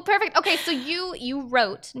 Well, perfect. Okay, so you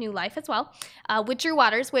wrote New Life as well with Drew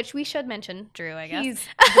Waters, which we should mention Drew, I guess. He's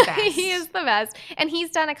the best. He is the best. And he's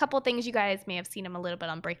done a couple things. You guys may have seen him a little bit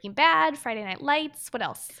on Breaking Bad, Friday Night Lights. What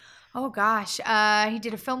else? Oh, gosh. He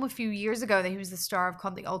did a film a few years ago that he was the star of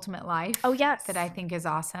called The Ultimate Life. Oh, yes. That I think is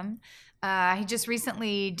awesome. He just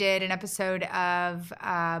recently did an episode of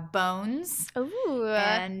Bones. Ooh.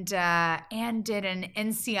 And did an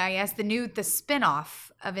NCIS, the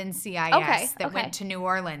spinoff of NCIS that went to New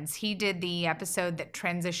Orleans. He did the episode that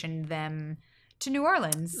transitioned them to New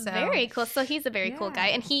Orleans. So. Very cool. So he's a very cool guy.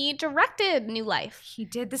 And he directed New Life. He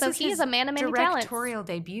did. He's a man of many talents. Directorial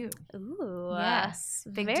debut. Ooh. Yes.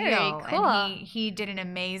 Big very deal. Cool. And he did an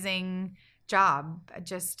amazing job.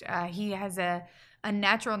 Just he has a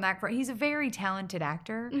natural knack for it. He's a very talented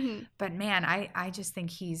actor. Mm-hmm. But man, I just think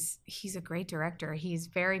he's a great director. He's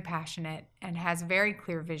very passionate and has very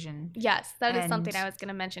clear vision. Yes, that is something I was going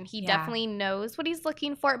to mention. He definitely knows what he's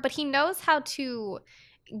looking for, but he knows how to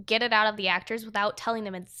get it out of the actors without telling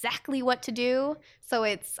them exactly what to do. So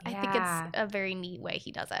I think it's a very neat way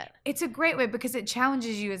he does it. It's a great way because it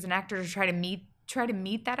challenges you as an actor to try to meet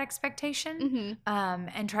that expectation,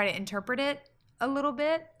 and try to interpret it a little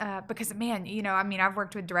bit. Because man, I've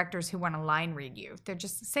worked with directors who want to line read you. They're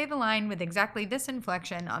just say the line with exactly this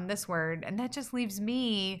inflection on this word, and that just leaves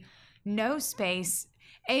me no space.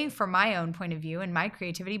 For my own point of view and my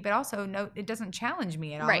creativity, but also it doesn't challenge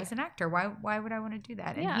me at all as an actor. Why would I want to do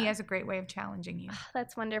that? And he has a great way of challenging you.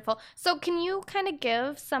 That's wonderful. So can you kind of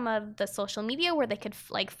give some of the social media where they could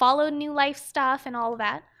follow New Life stuff and all of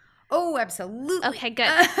that? Oh, absolutely. Okay,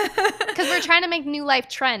 good. Because we're trying to make New Life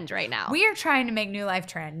trend right now. We are trying to make New Life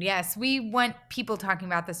trend. Yes, we want people talking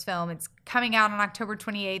about this film. It's coming out on October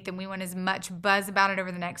 28th, and we want as much buzz about it over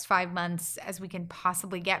the next 5 months as we can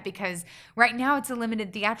possibly get, because right now it's a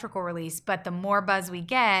limited theatrical release, but the more buzz we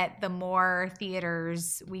get, the more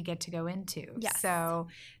theaters we get to go into. Yes. So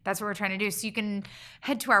that's what we're trying to do. So you can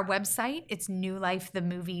head to our website. It's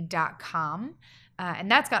newlifethemovie.com.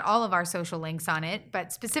 And that's got all of our social links on it.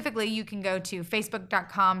 But specifically, you can go to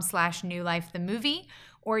facebook.com/newlifethemovie,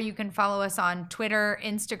 or you can follow us on Twitter,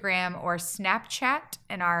 Instagram, or Snapchat.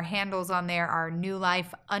 And our handles on there are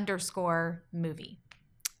newlife_movie.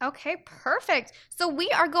 Okay, perfect. So we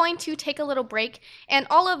are going to take a little break, and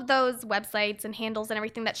all of those websites and handles and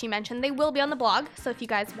everything that she mentioned, they will be on the blog. So if you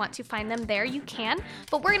guys want to find them there, you can.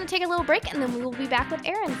 But we're going to take a little break, and then we will be back with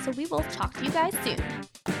Erin. So we will talk to you guys soon.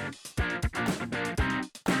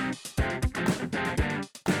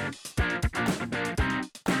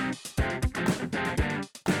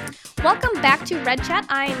 Welcome back to Red Chat.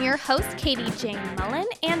 I am your host, Caity Jane Mullen.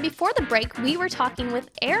 And before the break, we were talking with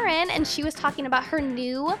Erin, and she was talking about her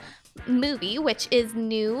new movie, which is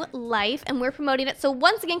New Life, and we're promoting it. So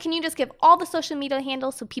once again, can you just give all the social media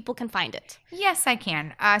handles so people can find it? Yes, I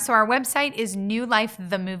can. So our website is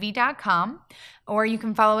newlifethemovie.com, or you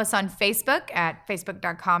can follow us on Facebook at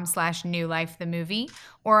facebook.com/newlifethemovie,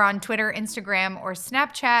 or on Twitter, Instagram, or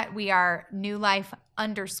Snapchat. We are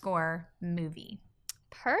newlife_movie.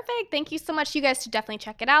 Perfect. Thank you so much. You guys should definitely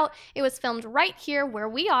check it out. It was filmed right here where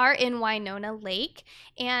we are in Winona Lake,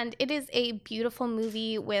 and it is a beautiful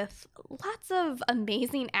movie with lots of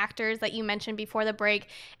amazing actors that you mentioned before the break,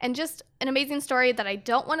 and just an amazing story that I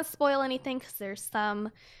don't want to spoil anything because there's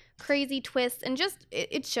some crazy twists, and just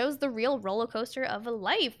it shows the real roller coaster of a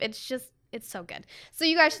life. It's so good. So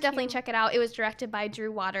you guys should definitely check it out. It was directed by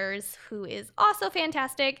Drew Waters, who is also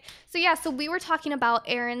fantastic. So yeah, so we were talking about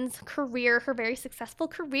Erin's career, her very successful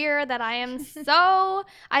career that I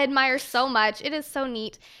admire so much. It is so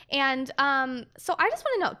neat. And so I just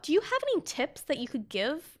want to know, do you have any tips that you could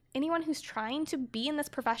give anyone who's trying to be in this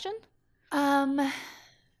profession?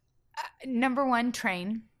 Number one,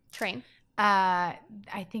 train. I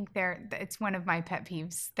think it's one of my pet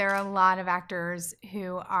peeves. There are a lot of actors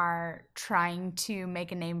who are trying to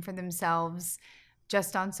make a name for themselves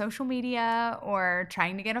just on social media or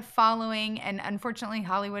trying to get a following. And unfortunately,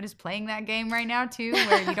 Hollywood is playing that game right now too,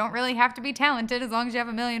 where you don't really have to be talented as long as you have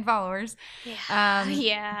 1 million followers.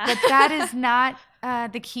 Yeah. But that is not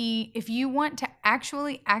the key. If you want to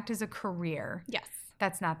actually act as a career, Yes.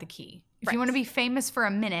 that's not the key. If Right. you want to be famous for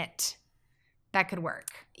a minute, that could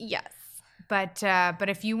work. Yes. But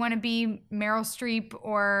if you want to be Meryl Streep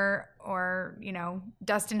or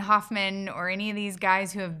Dustin Hoffman or any of these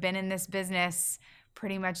guys who have been in this business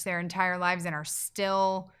pretty much their entire lives and are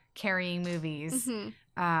still carrying movies,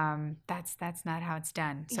 that's not how it's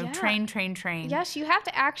done. So train. Yes, you have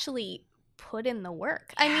to actually put in the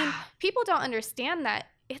work. I mean, people don't understand that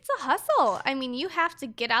it's a hustle. I mean, you have to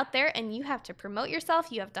get out there and you have to promote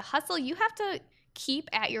yourself. You have to hustle. You have to keep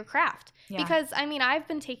at your craft. Because, I mean, I've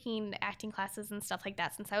been taking acting classes and stuff like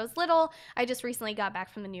that since I was little. I just recently got back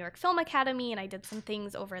from the New York Film Academy, and I did some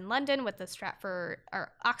things over in London with the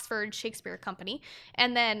Oxford Shakespeare Company,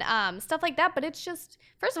 and then stuff like that. But it's just,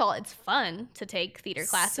 first of all, it's fun to take theater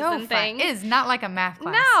classes and things. It is not like a math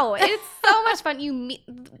class. No, it's so much fun.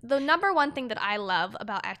 The number one thing that I love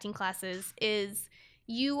about acting classes is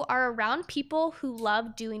you are around people who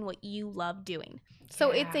love doing what you love doing.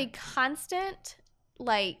 So it's a constant,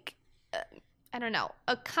 I don't know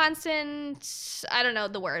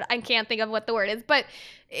the word. I can't think of what the word is, but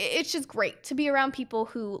it's just great to be around people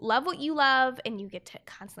who love what you love, and you get to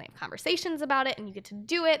constantly have conversations about it, and you get to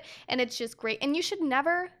do it, and it's just great. And you should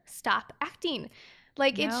never stop acting.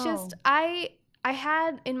 It's just, I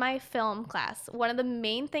had in my film class, one of the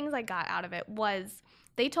main things I got out of it was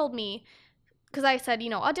they told me, because I said,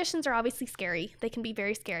 auditions are obviously scary. They can be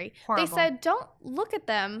very scary. Horrible. They said, don't look at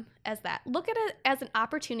them as that. Look at it as an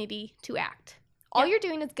opportunity to act. All you're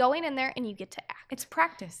doing is going in there and you get to act. It's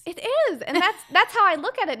practice. It is. And that's how I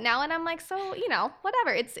look at it now. And I'm like, so,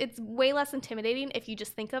 whatever. It's way less intimidating if you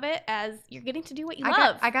just think of it as you're getting to do what you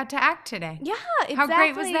love. I got to act today. Yeah, exactly. How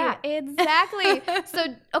great was that? Exactly.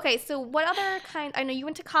 So what other I know you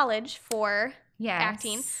went to college for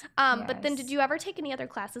acting. But then did you ever take any other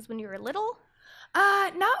classes when you were little?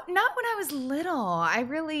 Not when I was little. I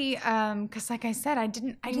really, because like I said, I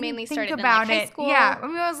didn't mainly think started about in high it. school. Yeah,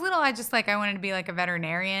 when I was little, I wanted to be like a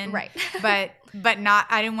veterinarian. Right. but not.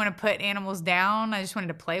 I didn't want to put animals down. I just wanted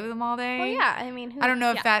to play with them all day. Well, yeah. I mean, I don't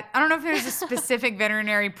know if there's a specific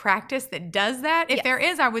veterinary practice that does that. If there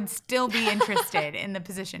is, I would still be interested in the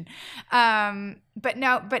position. But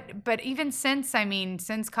even since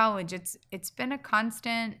college, it's been a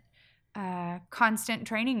constant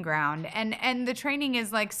training ground, and the training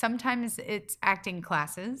is sometimes it's acting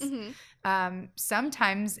classes,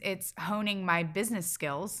 sometimes it's honing my business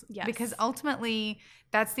skills, because ultimately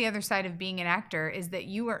that's the other side of being an actor, is that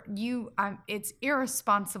it's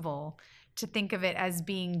irresponsible to think of it as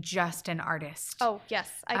being just an artist. Oh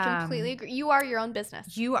yes, I completely agree. You are your own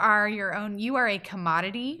business. You are a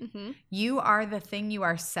commodity. You are the thing you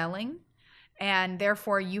are selling. And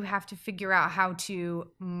therefore, you have to figure out how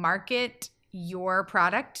to market your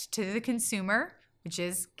product to the consumer which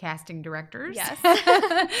is casting directors. Yes.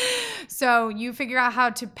 So you figure out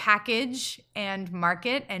how to package and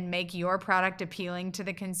market and make your product appealing to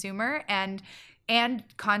the consumer, and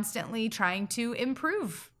constantly trying to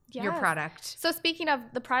improve your product. So speaking of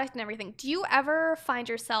the product and everything, do you ever find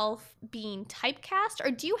yourself being typecast,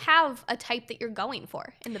 or do you have a type that you're going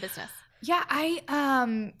for in the business? Yeah, I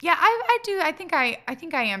do. I think I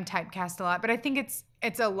am typecast a lot, but I think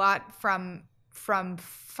it's a lot from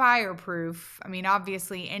Fireproof. I mean,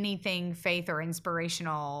 obviously anything faith or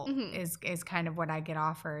inspirational is kind of what I get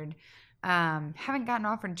offered. Haven't gotten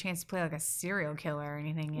offered a chance to play like a serial killer or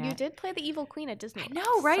anything yet. You did play the evil queen at Disney. I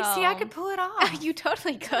know, right? So... See, I could pull it off. You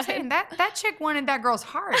totally could. That chick wanted that girl's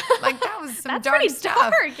heart. Like, that was some That's dark pretty stuff.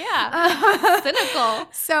 Dark, yeah. Cynical.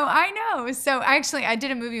 So I know. So actually, I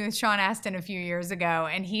did a movie with Sean Astin a few years ago,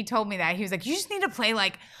 and he told me that. He was like, you just need to play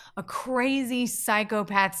like a crazy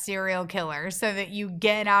psychopath serial killer so that you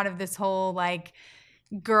get out of this whole like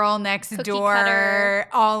girl next cookie door, cutter,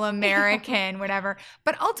 all American, whatever.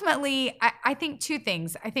 But ultimately, I think two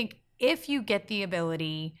things. I think if you get the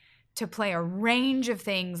ability to play a range of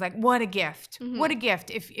things, like what a gift. What a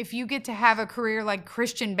gift. If you get to have a career like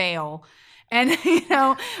Christian Bale and, you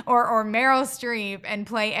know, or Meryl Streep and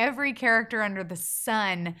play every character under the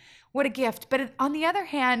sun, what a gift. But on the other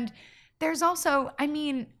hand, there's also, I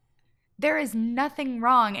mean, there is nothing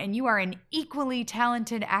wrong, and you are an equally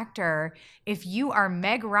talented actor if you are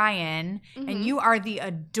Meg Ryan and you are the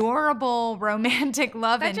adorable romantic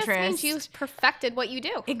love interest. That just means you've perfected what you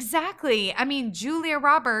do. Exactly. I mean, Julia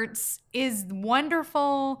Roberts is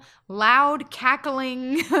wonderful, loud,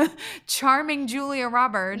 cackling, charming Julia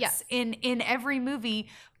Roberts in every movie,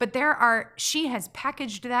 but she has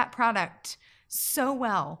packaged that product so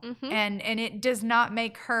well, and it does not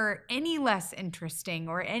make her any less interesting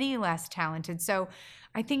or any less talented. So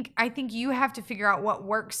I think you have to figure out what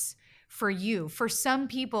works for you. For some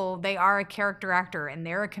people, they are a character actor and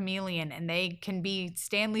they're a chameleon and they can be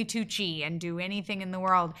Stanley Tucci and do anything in the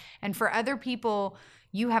world. And for other people,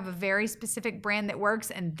 you have a very specific brand that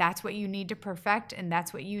works, and that's what you need to perfect, and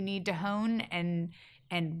that's what you need to hone and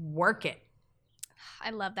work it. I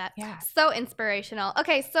love that. Yeah. So inspirational.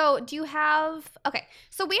 Okay, so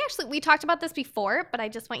so we talked about this before, but I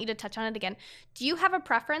just want you to touch on it again. Do you have a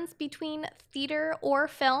preference between theater or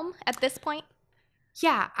film at this point?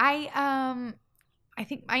 Yeah, I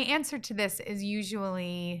think my answer to this is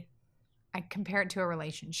usually I compare it to a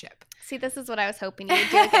relationship. See, this is what I was hoping you would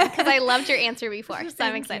do again, because I loved your answer before, so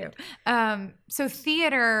I'm excited. So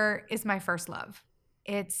theater is my first love.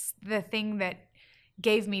 It's the thing that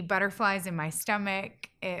gave me butterflies in my stomach.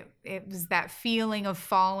 It was that feeling of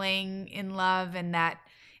falling in love, and that,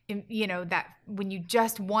 you know, that when you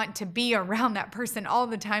just want to be around that person all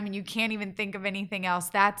the time and you can't even think of anything else.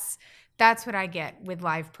 That's what I get with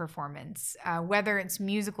live performance. Whether it's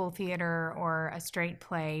musical theater or a straight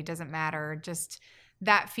play, doesn't matter. Just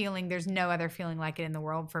that feeling, there's no other feeling like it in the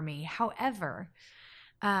world for me. However,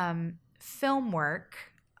 film work,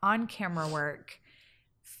 on-camera work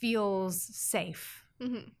feels safe.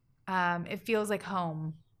 It feels like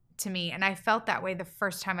home to me. And I felt that way the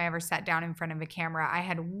first time I ever sat down in front of a camera. I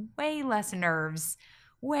had way less nerves,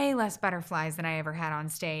 way less butterflies than I ever had on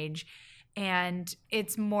stage. And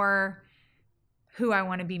it's more who I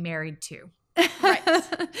want to be married to. Right.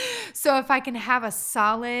 So if I can have a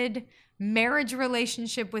solid marriage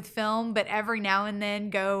relationship with film, but every now and then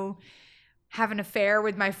go have an affair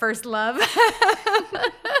with my first love,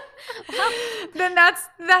 then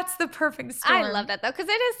that's the perfect storm. I love that, though, because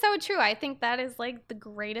it is so true. I think that is like the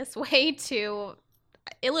greatest way to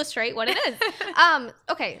illustrate what it is.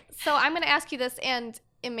 Okay, so I'm going to ask you this, and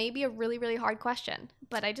it may be a really, really hard question,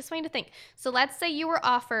 but I just want you to think. So let's say you were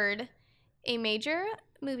offered a major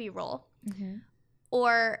movie role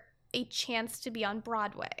or a chance to be on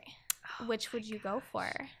Broadway. Which would you go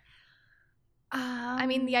for? I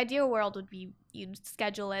mean, the ideal world would be you'd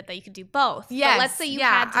schedule it that you could do both. Yes. But let's say you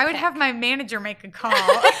had to I would have my manager make a call.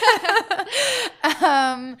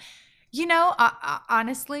 You know,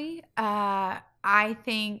 honestly, I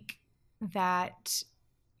think that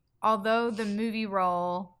although the movie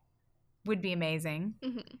role would be amazing,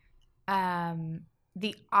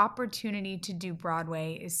 the opportunity to do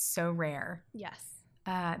Broadway is so rare. Yes.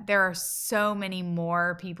 There are so many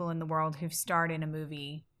more people in the world who've starred in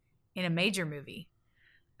a major movie,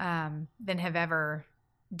 than have ever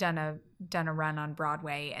done a run on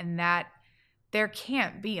Broadway, and that there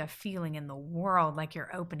can't be a feeling in the world like your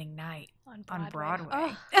opening night on Broadway.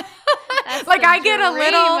 Oh, like I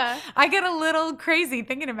get a little crazy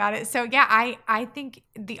thinking about it. So yeah, I think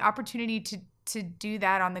the opportunity to do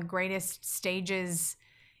that on the greatest stages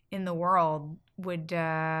in the world would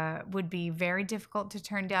be very difficult to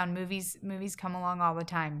turn down. Movies come along all the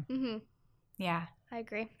time. Mm-hmm. Yeah. I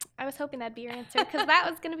agree. I was hoping that'd be your answer because that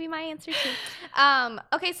was going to be my answer too.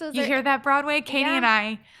 Okay, so you hear that, Broadway? Katie and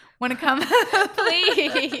I want to come.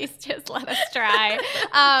 Please, just let us try.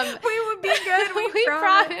 We would be good. We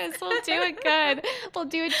promise. We'll do it good. We'll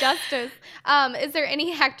do it justice. Is there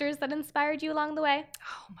any actors that inspired you along the way?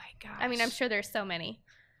 Oh my gosh. I mean, I'm sure there's so many.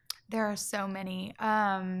 There are so many.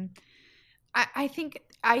 I think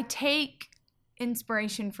I take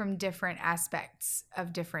inspiration from different aspects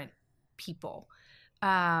of different people.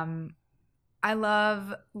 I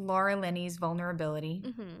love Laura Linney's vulnerability.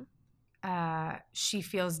 Mm-hmm. She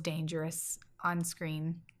feels dangerous on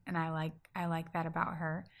screen, and I like that about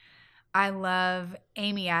her. I love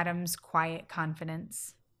Amy Adams' quiet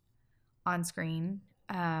confidence on screen.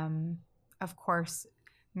 Of course,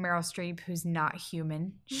 Meryl Streep, who's not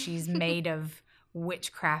human. She's made of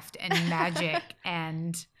witchcraft and magic,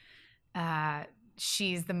 and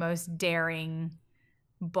she's the most daring.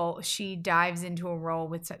 She dives into a role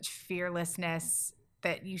with such fearlessness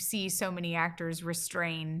that you see so many actors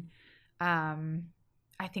restrain.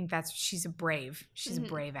 I think she's a brave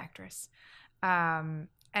actress. And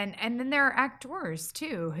then there are actors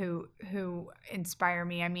too who inspire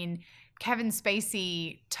me. I mean, Kevin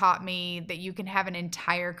Spacey taught me that you can have an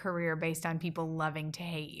entire career based on people loving to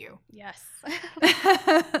hate you. Yes.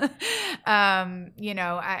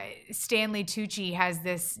 Stanley Tucci has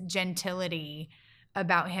this gentility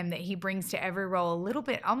about him that he brings to every role,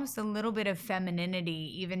 almost a little bit of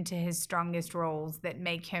femininity, even to his strongest roles, that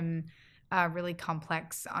make him really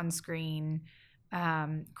complex on screen.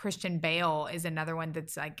 Christian Bale is another one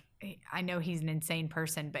that's like, I know he's an insane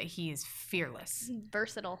person, but he is fearless.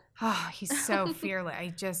 Versatile. Oh, he's so fearless.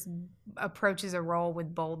 He just approaches a role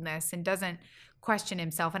with boldness and doesn't question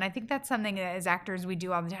himself. And I think that's something that as actors we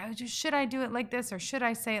do all the time. Should I do it like this, or should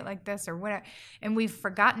I say it like this, or what? And we've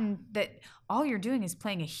forgotten that all you're doing is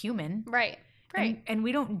playing a human. Right. And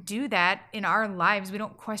we don't do that in our lives. We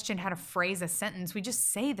don't question how to phrase a sentence. We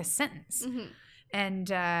just say the sentence. Mm-hmm.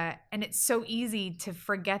 And it's so easy to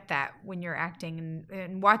forget that when you're acting,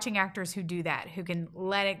 and watching actors who do that, who can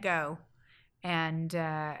let it go and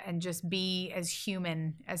just be as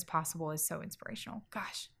human as possible, is so inspirational.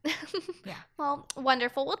 Gosh. Yeah. Well,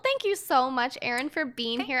 wonderful. Well, thank you so much, Erin, for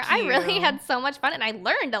being here. Thank I really you. had so much fun, and I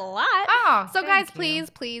learned a lot. Oh, so guys, thank you.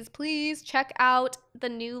 please check out the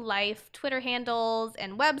New Life Twitter handles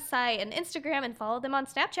and website and Instagram, and follow them on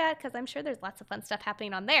Snapchat, because I'm sure there's lots of fun stuff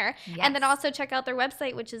happening on there. Yes. And then also check out their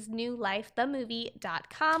website, which is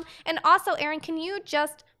newlifethemovie.com. And also, Erin, can you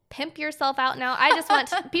just pimp yourself out now? I just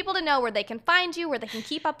want people to know where they can find you, where they can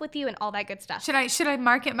keep up with you, and all that good stuff. Should I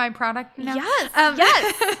market my product now? Yes.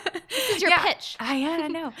 Yes. This is your pitch. I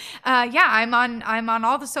know. I'm on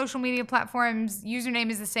all the social media platforms.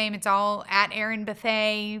 Username is the same. It's all at Erin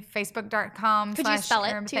Bethea, Facebook.com. Could you spell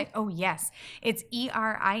it too? Oh yes, it's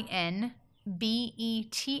ErinBethea.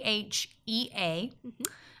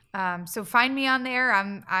 Mm-hmm. So find me on there.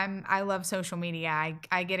 I love social media.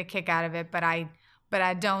 I get a kick out of it, but I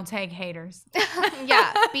don't take haters.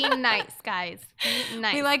 Yeah, be nice, guys. Be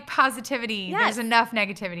nice. We like positivity. Yes. There's enough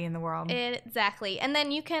negativity in the world. Exactly. And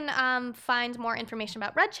then you can find more information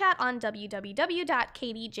about Red Chat on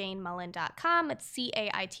www.CaityJaneMullen.com. It's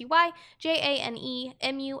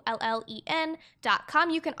CaityJaneMullen.com.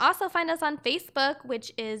 You can also find us on Facebook,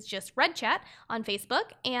 which is just Red Chat on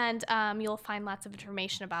Facebook. And you'll find lots of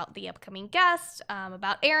information about the upcoming guest,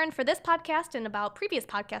 about Erin for this podcast, and about previous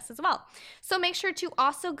podcasts as well. So make sure to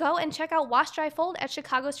also go and check out Wash Dry Fold at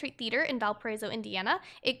Chicago Street Theater in Valparaiso, Indiana.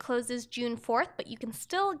 It closes June 4th, but you can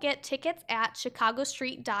still get tickets at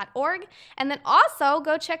chicagostreet.org. And then also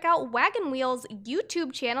go check out Wagon Wheel's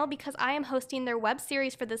YouTube channel, because I am hosting their web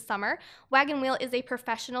series for this summer. Wagon Wheel is a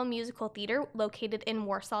professional musical theater located in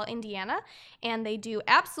Warsaw, Indiana, and they do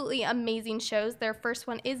absolutely amazing shows. Their first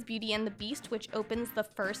one is Beauty and the Beast, which opens the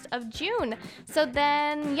 1st of June. So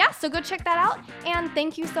go check that out. And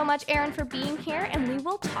thank you so much, Erin, for being here, and we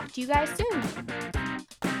will talk to you guys soon.